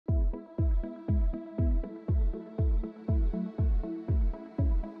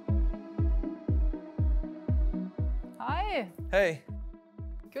Hi. Hey.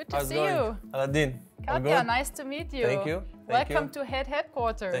 Good to see you. Aladdin. Katja, nice to meet you. Thank you. Welcome to HEAD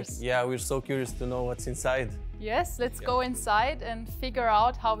headquarters. Yeah, we're so curious to know what's inside. Yes, let's go inside and figure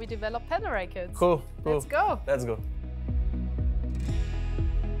out how we develop paddle rackets. Cool. Let's go. Let's go.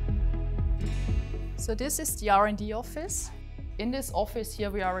 So this is the R&D office. In this office here,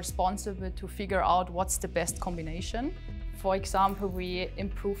 we are responsible to figure out what's the best combination. For example, we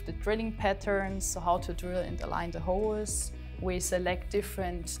improve the drilling patterns, so how to drill and align the holes. We select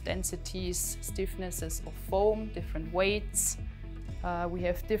different densities, stiffnesses of foam, different weights. We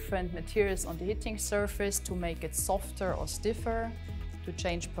have different materials on the hitting surface to make it softer or stiffer, to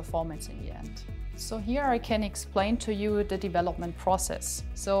change performance in the end. So here I can explain to you the development process.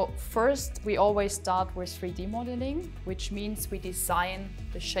 So first, we always start with 3D modeling, which means we design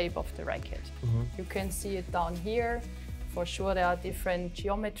the shape of the racket. You can see it down here. For sure, there are different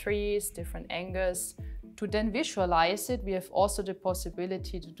geometries, different angles. To then visualize it, we have also the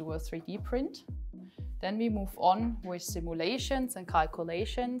possibility to do a 3D print. Then we move on with simulations and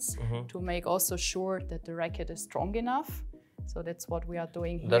calculations to make also sure that the racket is strong enough. So that's what we are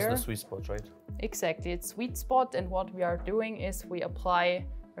doing here. That's the sweet spot, right? Exactly, it's sweet spot, and what we are doing is we apply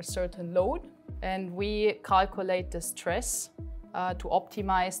a certain load and we calculate the stress to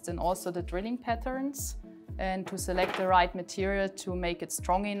optimize then also the drilling patterns and to select the right material to make it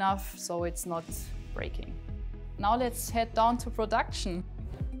strong enough so it's not breaking. Now let's head down to production.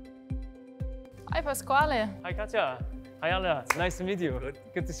 Hi Pasquale. Hi Katja. Hi Anna. Nice to meet you.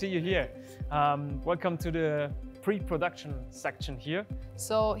 Good to see you here. Welcome to the pre-production section here.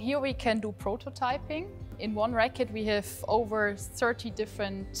 So here we can do prototyping. In one racket we have over 30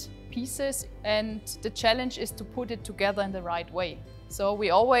 different pieces, and the challenge is to put it together in the right way. So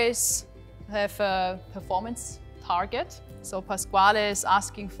we always have a performance target. So Pasquale is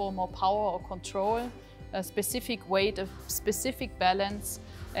asking for more power or control, a specific weight, a specific balance.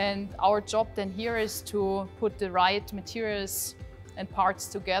 And our job then here is to put the right materials and parts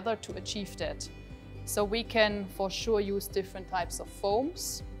together to achieve that. So we can for sure use different types of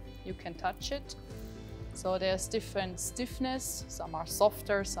foams. You can touch it. So there's different stiffness. Some are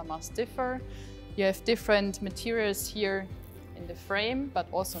softer, some are stiffer. You have different materials here in the frame, but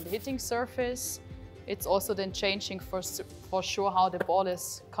also on the hitting surface. It's also then changing for sure how the ball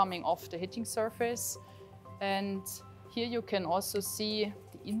is coming off the hitting surface. And here you can also see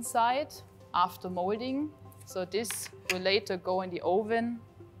the inside after molding. So this will later go in the oven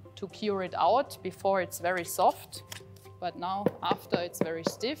to cure it out. Before it's very soft, but now after it's very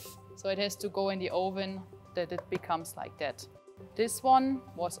stiff. So it has to go in the oven that it becomes like that. This one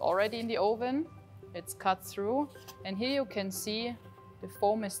was already in the oven. It's cut through, and here you can see the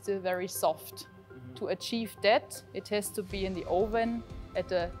foam is still very soft. To achieve that, it has to be in the oven at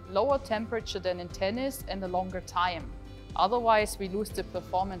a lower temperature than in tennis and a longer time. Otherwise, we lose the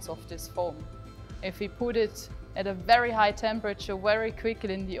performance of this foam. If we put it at a very high temperature very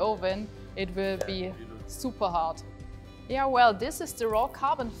quickly in the oven, it will be super hard. Yeah, well, this is the raw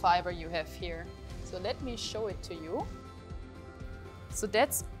carbon fiber you have here. So let me show it to you. So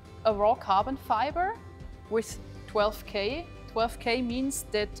that's a raw carbon fiber with 12K. 12K means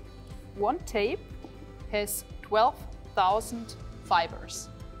that one tape has 12,000 fibers.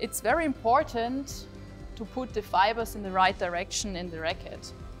 It's very important to put the fibers in the right direction in the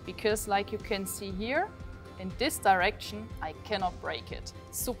racket, because like you can see here, in this direction I cannot break it.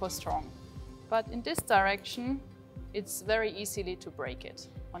 It's super strong. But in this direction it's very easily to break it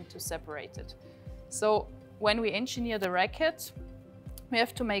and to separate it. So when we engineer the racket, we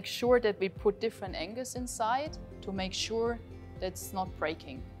have to make sure that we put different angles inside to make sure that it's not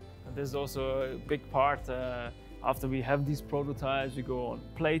breaking. And this is also a big part. After we have these prototypes, we go on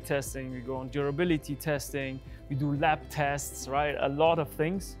play testing, we go on durability testing, we do lab tests, right? A lot of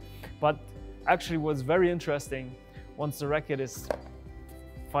things. But actually what's very interesting, once the racket is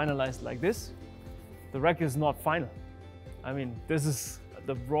finalized like this, the racket is not final. I mean, this is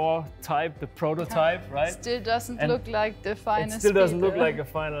the raw type, the prototype, right? Still doesn't look like the finest. It still doesn't look like a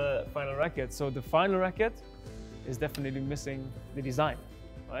final racket. So the final racket is definitely missing the design,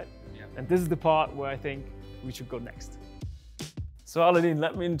 right? Yeah. And this is the part where I think we should go next. So Aladdin,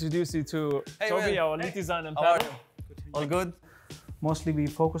 let me introduce you to Toby, our lead designer in Padel. All good? Mostly we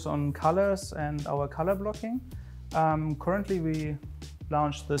focus on colors and our color blocking. Currently we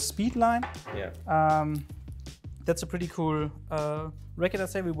launched the Speed line. Yeah. That's a pretty cool racket. I'd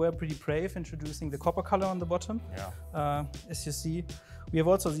say we were pretty brave introducing the copper color on the bottom. Yeah. As you see, we have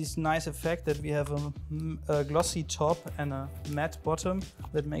also this nice effect that we have a glossy top and a matte bottom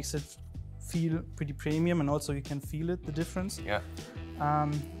that makes it feel pretty premium, and also you can feel it, the difference. Yeah.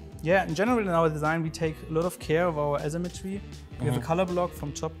 Yeah, in general in our design we take a lot of care of our asymmetry. We have a color block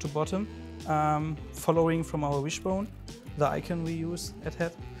from top to bottom, following from our wishbone, the icon we use at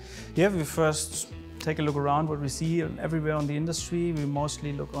HEAD. Yeah, we first take a look around what we see everywhere on the industry. We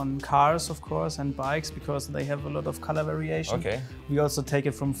mostly look on cars, of course, and bikes because they have a lot of color variation. Okay. We also take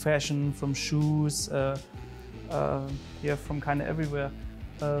it from fashion, from shoes, yeah, from kind of everywhere.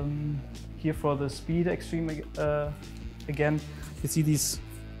 Here for the speed extreme, again, you see these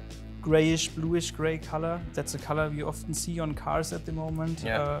grayish, bluish gray color. That's a color we often see on cars at the moment.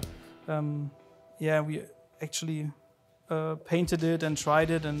 Yeah. Yeah, we actually painted it and tried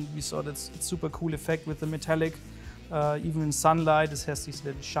it, and we saw that it's super cool effect with the metallic. Even in sunlight, it has this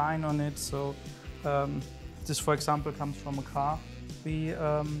little shine on it. So this, for example, comes from a car. We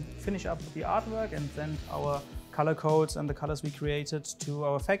finish up the artwork and send our color codes and the colors we created to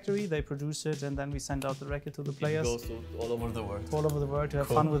our factory. They produce it, and then we send out the racket to the players. It goes to all over the world. All over the world to have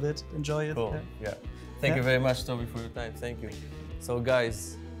Cool. fun with it, enjoy it. Cool. Yeah. Thank you very much, Toby, for your time. Thank you. So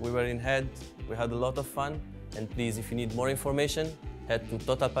guys, we were in HEAD. We had a lot of fun. And please, if you need more information, head to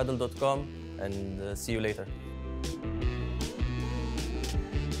totalpadel.com and see you later.